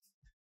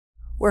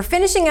We're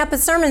finishing up a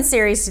sermon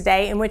series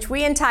today in which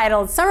we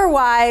entitled Some Are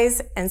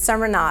Wise and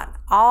Some Are Not,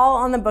 all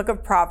on the book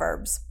of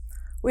Proverbs.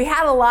 We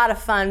had a lot of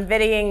fun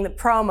videoing the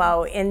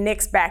promo in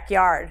Nick's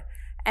backyard.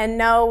 And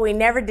no, we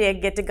never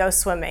did get to go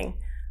swimming.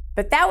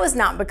 But that was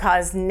not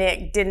because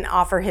Nick didn't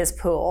offer his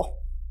pool.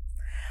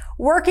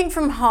 Working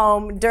from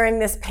home during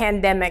this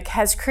pandemic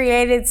has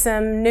created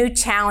some new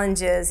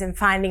challenges in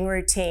finding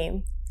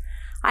routine.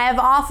 I have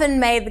often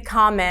made the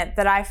comment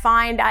that I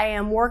find I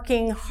am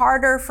working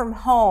harder from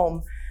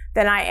home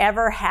than I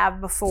ever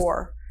have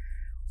before.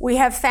 We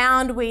have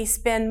found we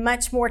spend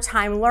much more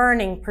time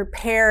learning,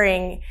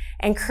 preparing,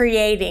 and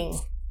creating.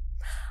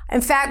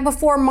 In fact,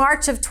 before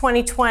March of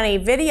 2020,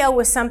 video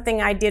was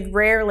something I did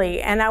rarely,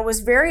 and I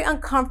was very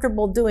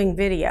uncomfortable doing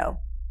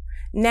video.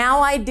 Now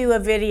I do a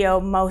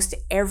video most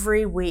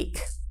every week.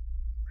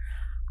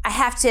 I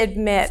have to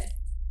admit,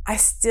 I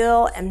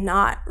still am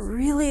not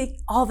really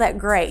all that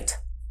great.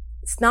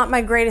 It's not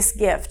my greatest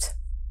gift,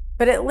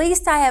 but at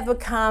least I have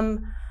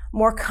become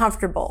more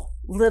comfortable,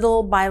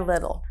 little by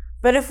little.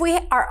 But if we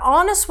are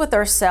honest with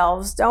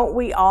ourselves, don't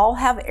we all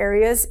have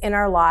areas in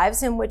our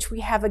lives in which we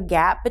have a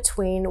gap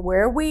between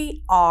where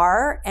we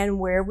are and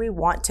where we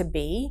want to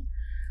be?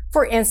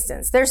 For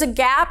instance, there's a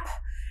gap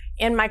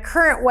in my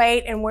current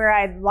weight and where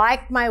I'd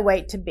like my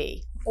weight to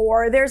be.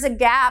 Or there's a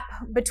gap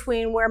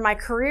between where my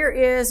career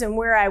is and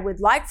where I would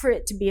like for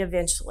it to be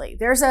eventually.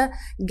 There's a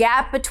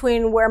gap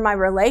between where my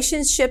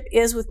relationship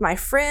is with my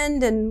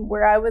friend and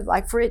where I would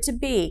like for it to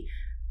be.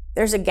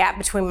 There's a gap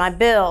between my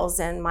bills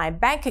and my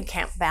bank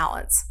account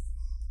balance.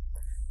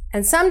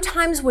 And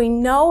sometimes we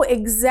know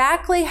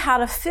exactly how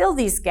to fill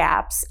these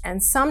gaps,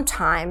 and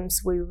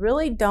sometimes we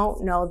really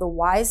don't know the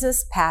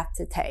wisest path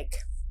to take.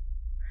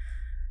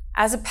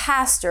 As a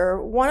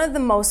pastor, one of the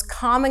most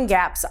common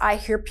gaps I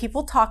hear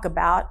people talk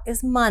about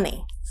is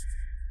money.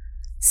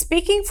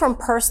 Speaking from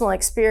personal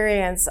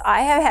experience,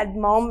 I have had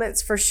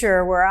moments for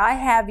sure where I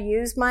have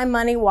used my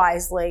money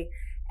wisely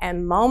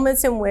and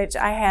moments in which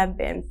I have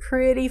been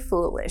pretty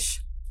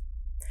foolish.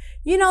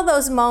 You know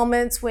those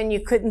moments when you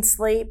couldn't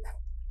sleep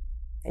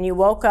and you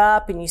woke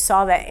up and you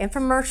saw that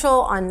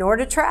infomercial on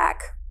NordicTrack?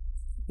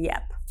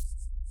 Yep,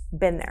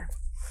 been there.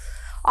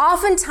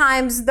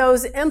 Oftentimes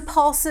those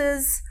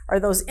impulses or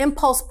those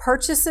impulse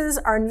purchases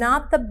are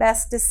not the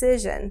best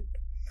decision.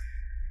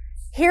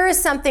 Here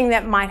is something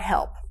that might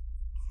help.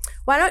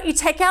 Why don't you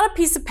take out a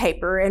piece of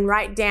paper and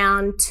write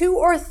down 2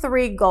 or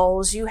 3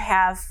 goals you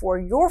have for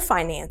your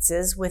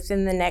finances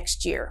within the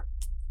next year.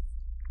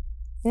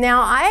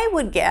 Now, I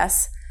would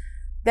guess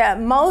that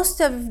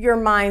most of your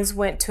minds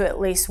went to at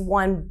least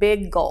one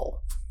big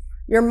goal.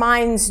 Your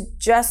minds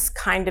just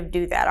kind of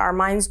do that. Our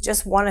minds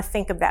just want to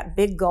think of that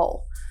big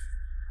goal.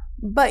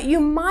 But you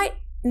might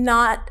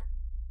not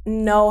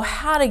know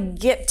how to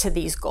get to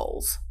these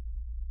goals.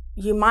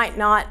 You might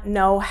not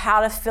know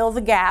how to fill the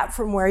gap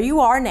from where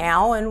you are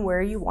now and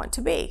where you want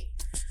to be.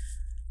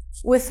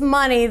 With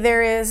money,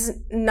 there is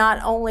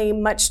not only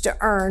much to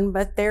earn,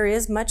 but there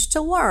is much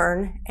to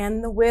learn,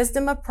 and the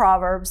wisdom of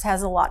Proverbs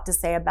has a lot to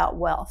say about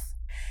wealth.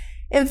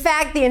 In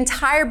fact, the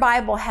entire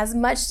Bible has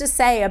much to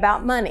say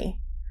about money.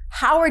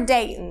 Howard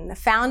Dayton, the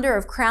founder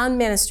of Crown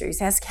Ministries,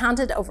 has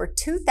counted over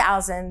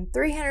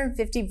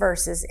 2,350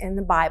 verses in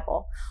the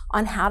Bible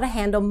on how to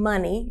handle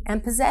money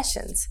and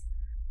possessions.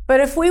 But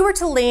if we were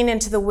to lean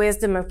into the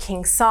wisdom of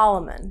King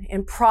Solomon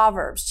in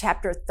Proverbs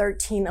chapter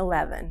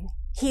 13:11,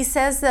 he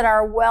says that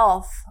our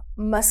wealth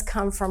must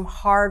come from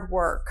hard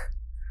work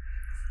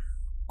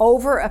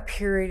over a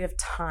period of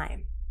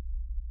time.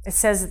 It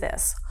says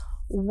this,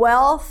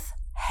 "Wealth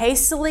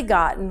hastily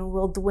gotten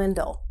will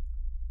dwindle,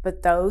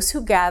 but those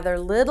who gather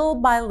little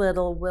by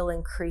little will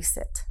increase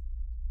it."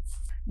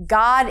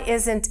 God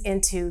isn't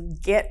into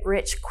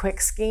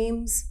get-rich-quick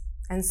schemes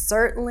and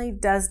certainly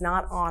does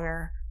not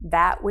honor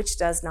that which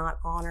does not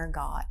honor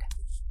God.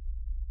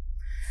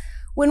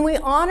 When we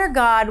honor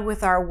God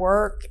with our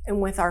work and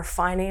with our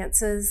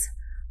finances,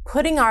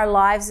 putting our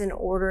lives in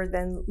order,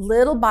 then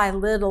little by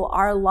little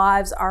our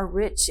lives are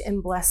rich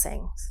in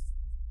blessings.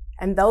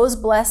 And those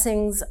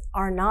blessings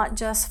are not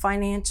just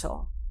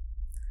financial.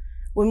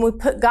 When we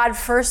put God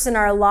first in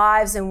our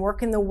lives and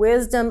work in the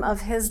wisdom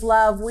of His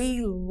love,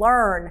 we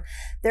learn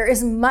there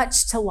is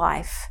much to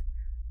life,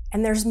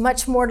 and there's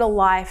much more to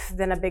life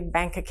than a big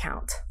bank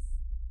account.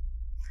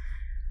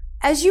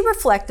 As you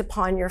reflect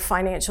upon your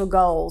financial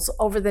goals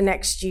over the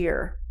next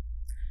year,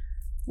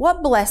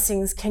 what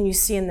blessings can you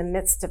see in the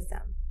midst of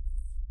them?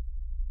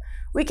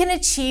 We can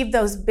achieve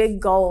those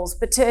big goals,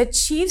 but to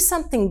achieve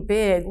something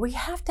big, we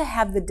have to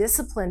have the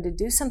discipline to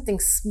do something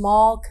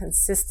small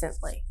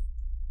consistently.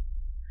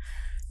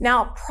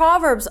 Now,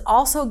 Proverbs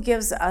also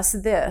gives us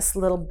this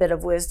little bit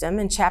of wisdom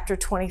in chapter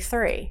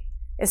 23.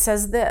 It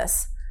says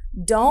this,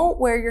 "Don't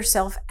wear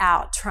yourself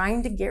out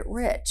trying to get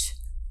rich.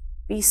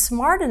 Be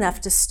smart enough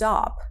to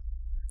stop.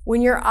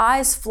 When your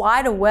eyes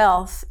fly to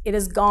wealth, it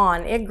is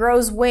gone. It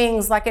grows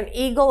wings like an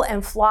eagle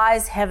and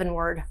flies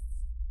heavenward."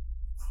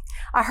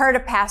 I heard a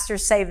pastor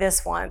say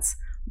this once,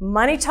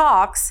 "Money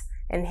talks,"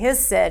 and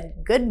his said,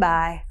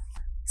 "Goodbye."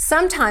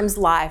 Sometimes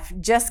life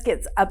just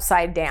gets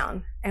upside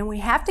down. and we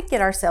have to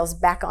get ourselves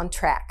back on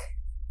track.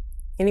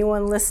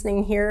 Anyone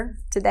listening here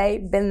today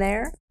been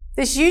there?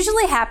 This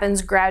usually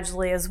happens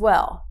gradually as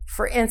well.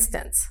 For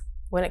instance,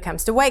 when it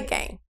comes to weight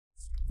gain,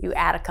 you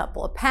add a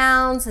couple of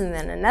pounds and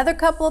then another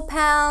couple of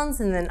pounds,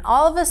 and then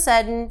all of a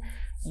sudden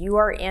you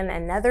are in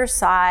another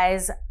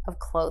size of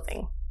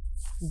clothing.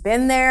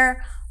 Been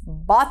there,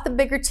 bought the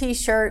bigger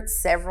t-shirt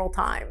several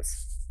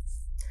times.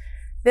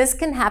 This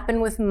can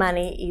happen with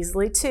money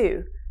easily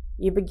too.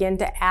 You begin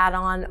to add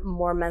on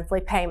more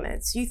monthly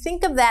payments. You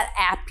think of that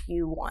app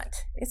you want.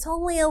 It's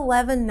only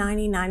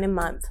 $11.99 a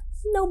month,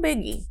 no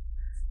biggie.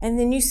 And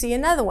then you see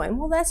another one.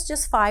 Well, that's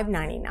just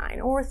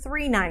 $5.99 or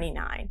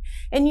 $3.99.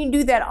 And you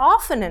do that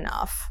often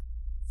enough,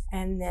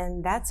 and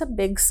then that's a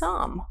big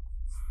sum.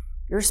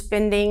 You're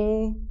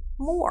spending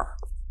more,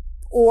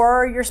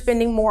 or you're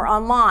spending more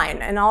online,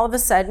 and all of a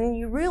sudden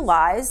you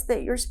realize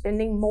that you're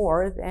spending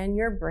more than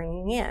you're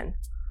bringing in.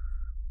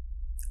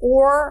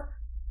 Or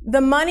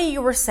the money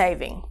you were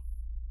saving,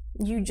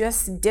 you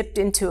just dipped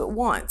into it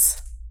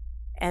once,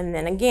 and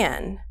then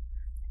again,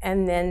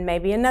 and then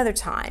maybe another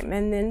time,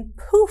 and then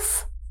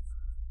poof.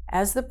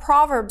 As the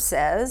proverb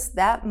says,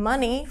 that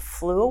money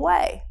flew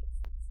away.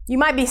 You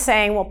might be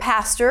saying, well,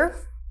 Pastor,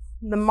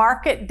 the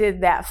market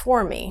did that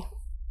for me.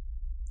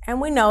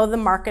 And we know the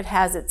market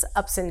has its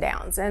ups and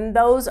downs, and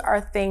those are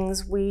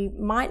things we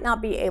might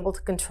not be able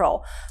to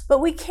control,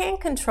 but we can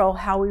control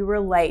how we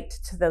relate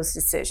to those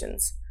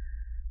decisions.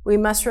 We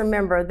must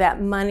remember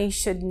that money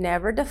should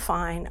never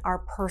define our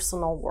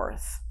personal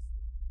worth.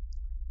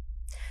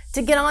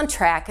 To get on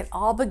track, it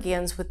all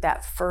begins with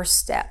that first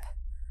step.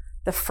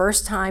 The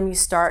first time you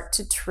start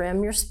to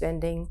trim your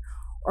spending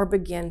or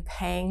begin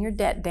paying your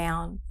debt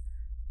down,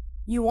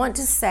 you want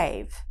to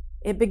save.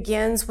 It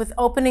begins with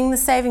opening the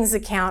savings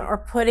account or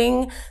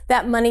putting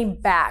that money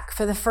back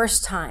for the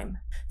first time.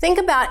 Think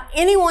about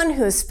anyone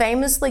who is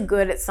famously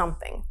good at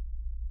something.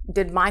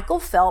 Did Michael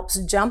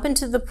Phelps jump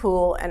into the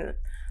pool and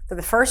for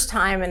the first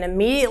time and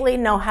immediately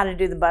know how to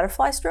do the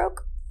butterfly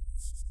stroke?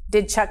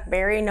 Did Chuck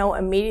Berry know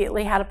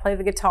immediately how to play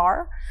the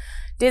guitar?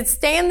 Did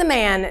Stan the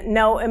Man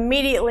know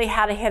immediately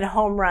how to hit a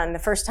home run the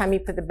first time he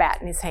put the bat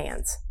in his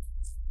hands?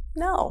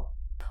 No.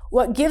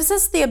 What gives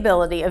us the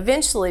ability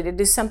eventually to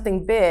do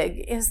something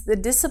big is the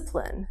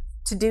discipline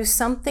to do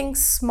something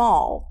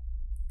small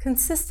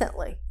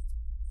consistently.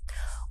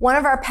 One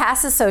of our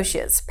past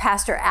associates,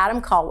 Pastor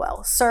Adam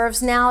Caldwell,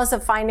 serves now as a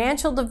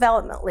financial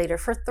development leader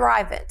for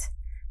Thrivent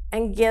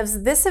and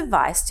gives this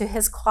advice to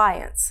his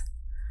clients: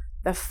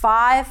 the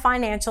 5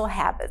 financial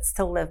habits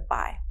to live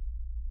by.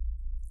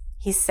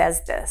 He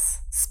says this: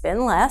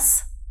 spend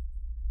less,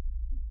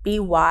 be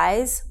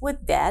wise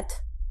with debt,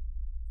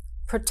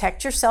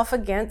 protect yourself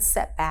against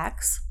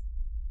setbacks,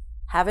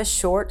 have a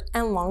short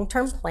and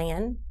long-term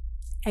plan,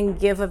 and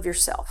give of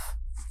yourself.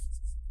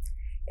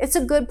 It's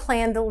a good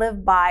plan to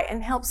live by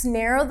and helps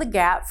narrow the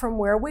gap from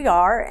where we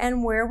are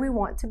and where we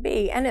want to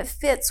be, and it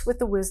fits with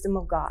the wisdom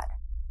of God.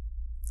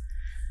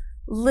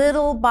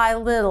 Little by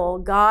little,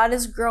 God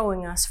is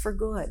growing us for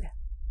good.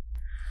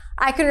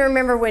 I can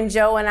remember when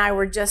Joe and I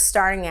were just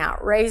starting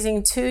out,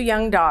 raising 2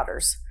 young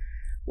daughters.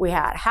 We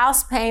had a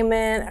house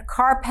payment, a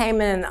car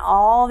payment, and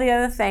all the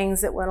other things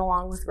that went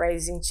along with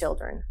raising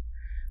children.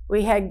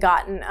 We had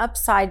gotten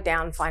upside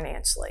down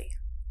financially,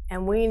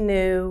 and we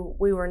knew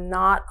we were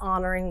not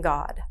honoring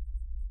God.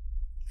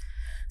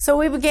 So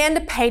we began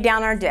to pay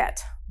down our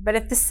debt. But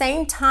at the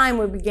same time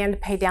we began to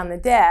pay down the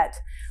debt,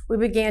 we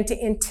began to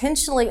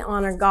intentionally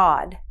honor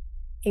God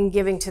in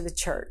giving to the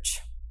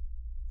church.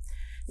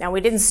 Now,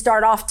 we didn't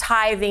start off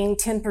tithing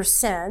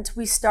 10%.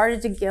 We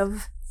started to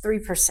give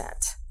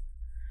 3%.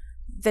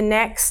 The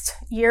next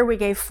year, we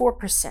gave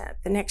 4%.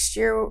 The next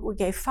year, we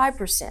gave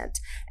 5%.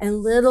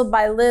 And little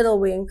by little,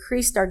 we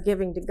increased our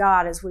giving to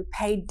God as we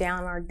paid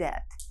down our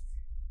debt.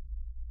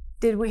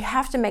 Did we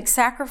have to make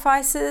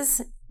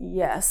sacrifices?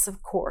 Yes,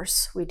 of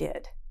course we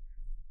did.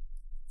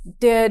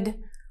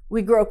 Did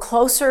we grow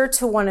closer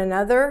to one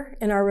another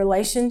in our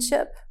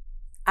relationship?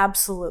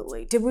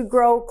 Absolutely. Did we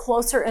grow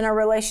closer in our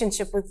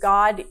relationship with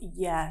God?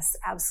 Yes,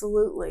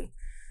 absolutely.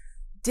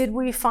 Did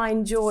we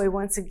find joy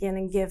once again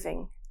in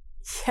giving?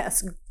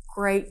 Yes,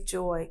 great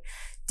joy.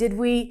 Did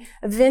we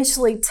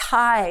eventually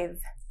tithe?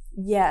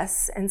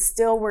 Yes, and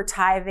still we're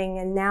tithing,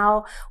 and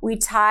now we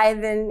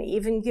tithe and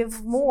even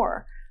give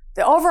more.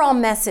 The overall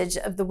message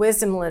of the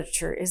wisdom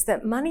literature is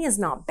that money is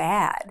not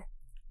bad.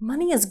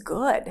 Money is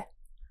good.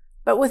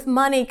 But with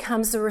money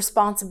comes the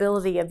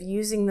responsibility of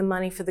using the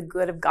money for the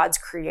good of God's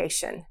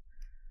creation.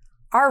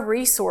 Our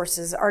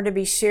resources are to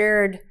be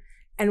shared,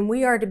 and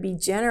we are to be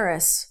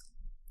generous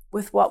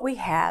with what we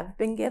have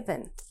been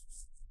given.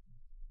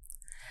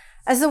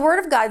 As the Word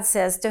of God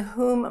says, to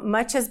whom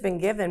much has been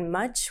given,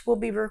 much will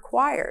be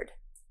required.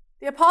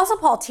 The Apostle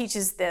Paul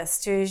teaches this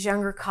to his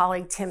younger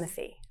colleague,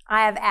 Timothy.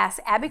 I have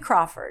asked Abby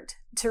Crawford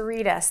to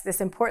read us this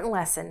important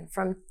lesson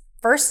from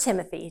 1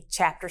 Timothy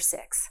chapter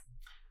 6.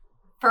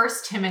 1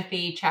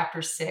 Timothy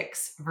chapter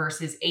 6,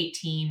 verses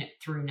 18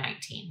 through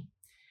 19.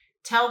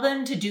 Tell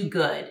them to do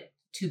good,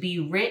 to be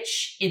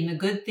rich in the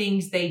good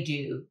things they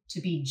do,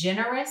 to be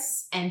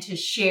generous, and to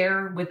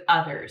share with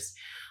others.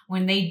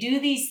 When they do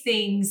these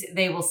things,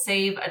 they will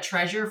save a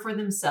treasure for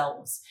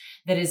themselves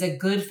that is a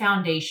good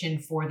foundation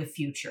for the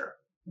future.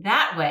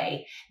 That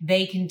way,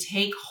 they can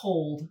take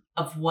hold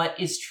of what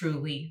is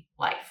truly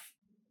life.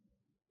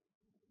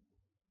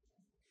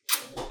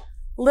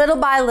 Little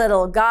by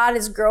little, God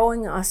is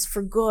growing us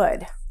for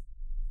good.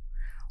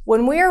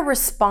 When we are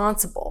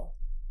responsible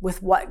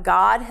with what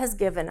God has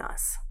given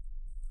us,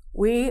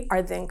 we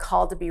are then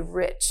called to be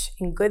rich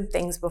in good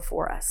things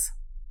before us,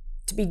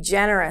 to be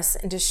generous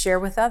and to share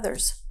with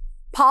others.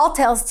 Paul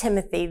tells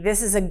Timothy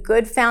this is a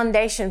good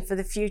foundation for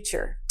the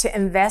future, to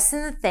invest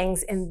in the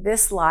things in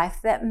this life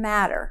that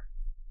matter.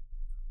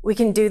 We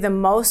can do the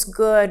most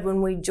good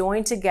when we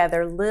join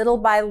together little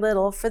by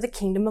little for the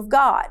kingdom of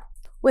God.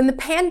 When the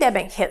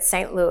pandemic hit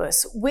St.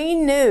 Louis, we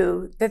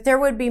knew that there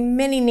would be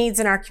many needs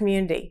in our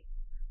community.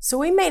 So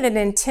we made an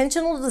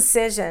intentional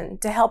decision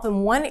to help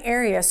in one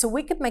area so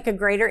we could make a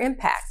greater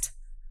impact.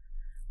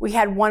 We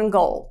had one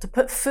goal: to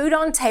put food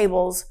on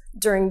tables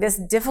during this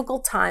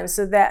difficult time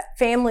so that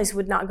families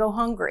would not go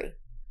hungry.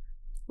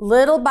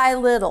 Little by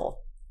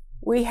little,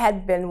 we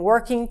had been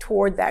working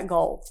toward that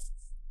goal.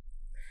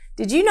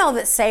 Did you know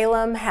that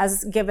Salem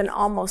has given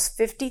almost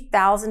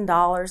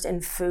 $50,000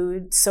 in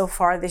food so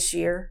far this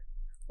year?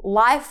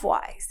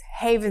 LifeWise,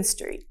 Haven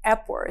Street,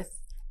 Epworth,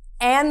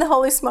 and the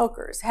Holy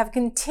Smokers have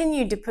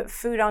continued to put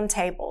food on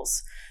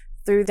tables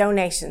through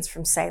donations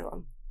from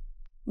Salem.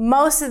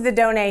 Most of the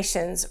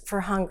donations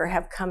for hunger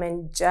have come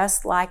in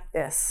just like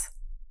this,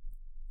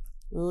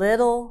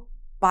 little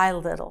by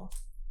little.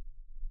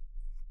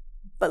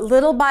 But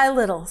little by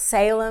little,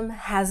 Salem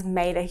has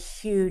made a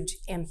huge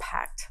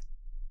impact.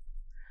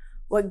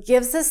 What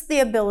gives us the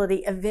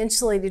ability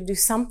eventually to do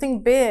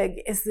something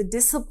big is the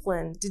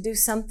discipline to do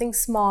something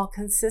small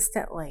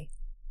consistently.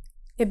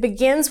 It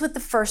begins with the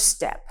first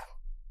step.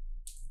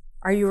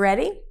 Are you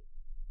ready?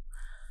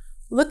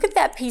 Look at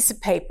that piece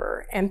of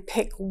paper and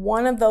pick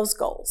one of those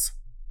goals.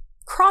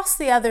 Cross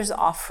the others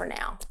off for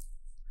now,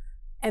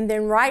 and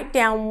then write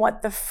down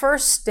what the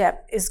first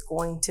step is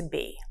going to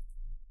be.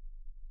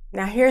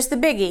 Now here's the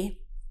biggie.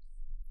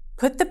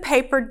 Put the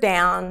paper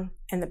down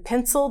and the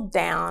pencil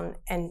down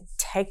and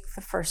take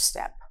the first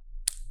step.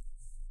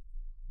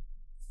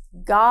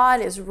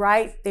 God is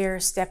right there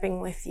stepping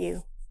with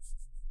you.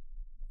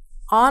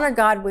 Honor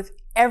God with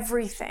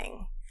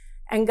everything,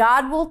 and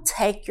God will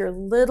take your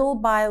little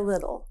by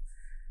little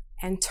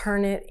and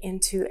turn it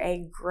into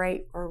a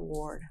great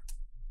reward.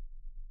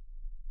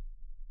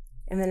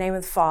 In the name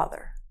of the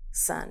Father,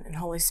 Son, and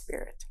Holy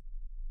Spirit.